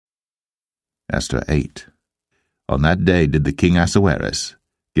Esther 8. On that day did the king Ahasuerus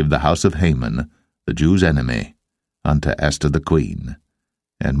give the house of Haman, the Jews' enemy, unto Esther the queen.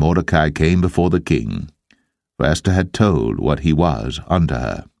 And Mordecai came before the king, for Esther had told what he was unto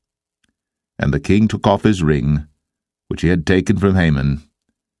her. And the king took off his ring, which he had taken from Haman,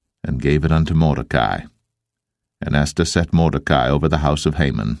 and gave it unto Mordecai. And Esther set Mordecai over the house of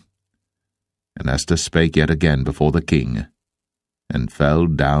Haman. And Esther spake yet again before the king, and fell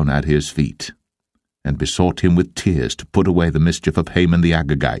down at his feet, and besought him with tears to put away the mischief of Haman the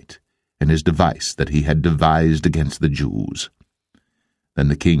Agagite, and his device that he had devised against the Jews. Then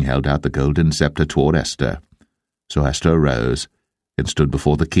the king held out the golden scepter toward Esther. So Esther arose, and stood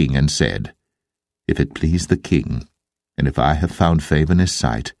before the king, and said, If it please the king, and if I have found favor in his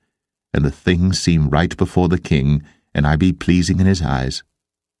sight, and the thing seem right before the king, and I be pleasing in his eyes,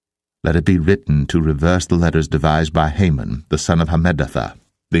 let it be written to reverse the letters devised by Haman, the son of Hammedatha,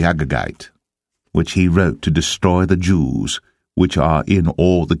 the Agagite, which he wrote to destroy the Jews, which are in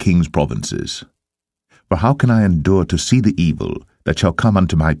all the king's provinces. For how can I endure to see the evil that shall come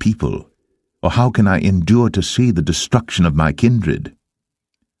unto my people? Or how can I endure to see the destruction of my kindred?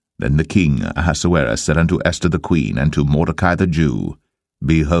 Then the king Ahasuerus said unto Esther the queen, and to Mordecai the Jew,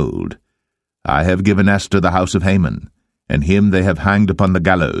 Behold, I have given Esther the house of Haman, and him they have hanged upon the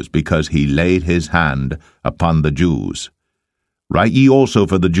gallows, because he laid his hand upon the Jews. Write ye also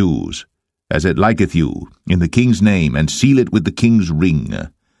for the Jews, as it liketh you, in the king's name, and seal it with the king's ring.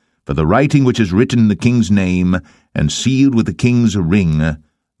 For the writing which is written in the king's name, and sealed with the king's ring,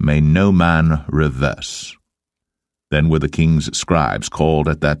 may no man reverse. Then were the king's scribes called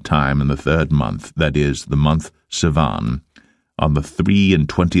at that time in the 3rd month, that is, the month Sivan, on the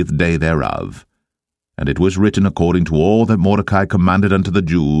 23 day thereof. And it was written according to all that Mordecai commanded unto the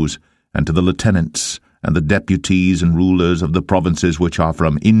Jews, and to the lieutenants, and the deputies and rulers of the provinces which are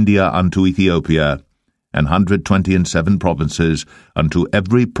from India unto Ethiopia, and 127 provinces, unto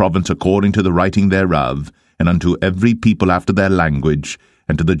every province according to the writing thereof, and unto every people after their language,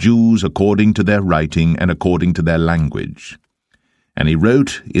 and to the Jews according to their writing and according to their language. And he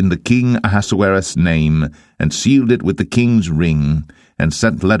wrote in the king Ahasuerus' name, and sealed it with the king's ring, and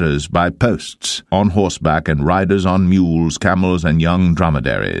sent letters by posts, on horseback, and riders on mules, camels, and young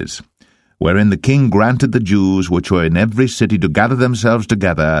dromedaries, wherein the king granted the Jews which were in every city to gather themselves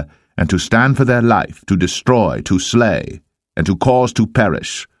together, and to stand for their life, to destroy, to slay, and to cause to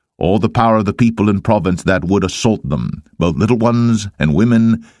perish all the power of the people in province that would assault them, both little ones and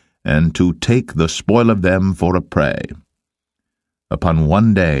women, and to take the spoil of them for a prey. Upon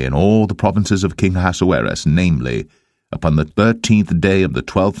one day in all the provinces of King Ahasuerus, namely, upon the 13th day of the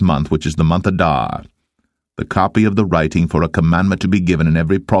 12th month, which is the month Adar, the copy of the writing for a commandment to be given in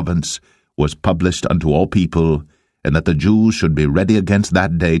every province was published unto all people, and that the Jews should be ready against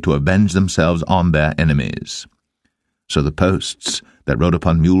that day to avenge themselves on their enemies. So the posts that rode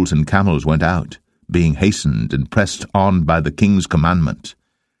upon mules and camels went out, being hastened and pressed on by the king's commandment.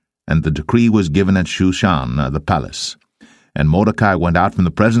 And the decree was given at Shushan the palace. And Mordecai went out from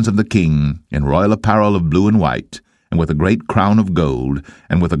the presence of the king, in royal apparel of blue and white, and with a great crown of gold,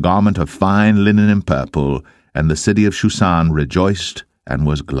 and with a garment of fine linen and purple, and the city of Shushan rejoiced and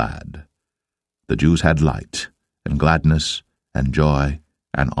was glad. The Jews had light, and gladness, and joy,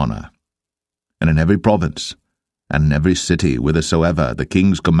 and honor. And in every province, and in every city whithersoever the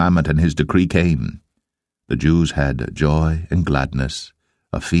king's commandment and his decree came, the Jews had joy and gladness,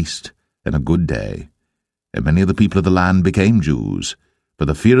 a feast and a good day. And many of the people of the land became Jews, for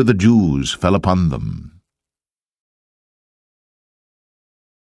the fear of the Jews fell upon them.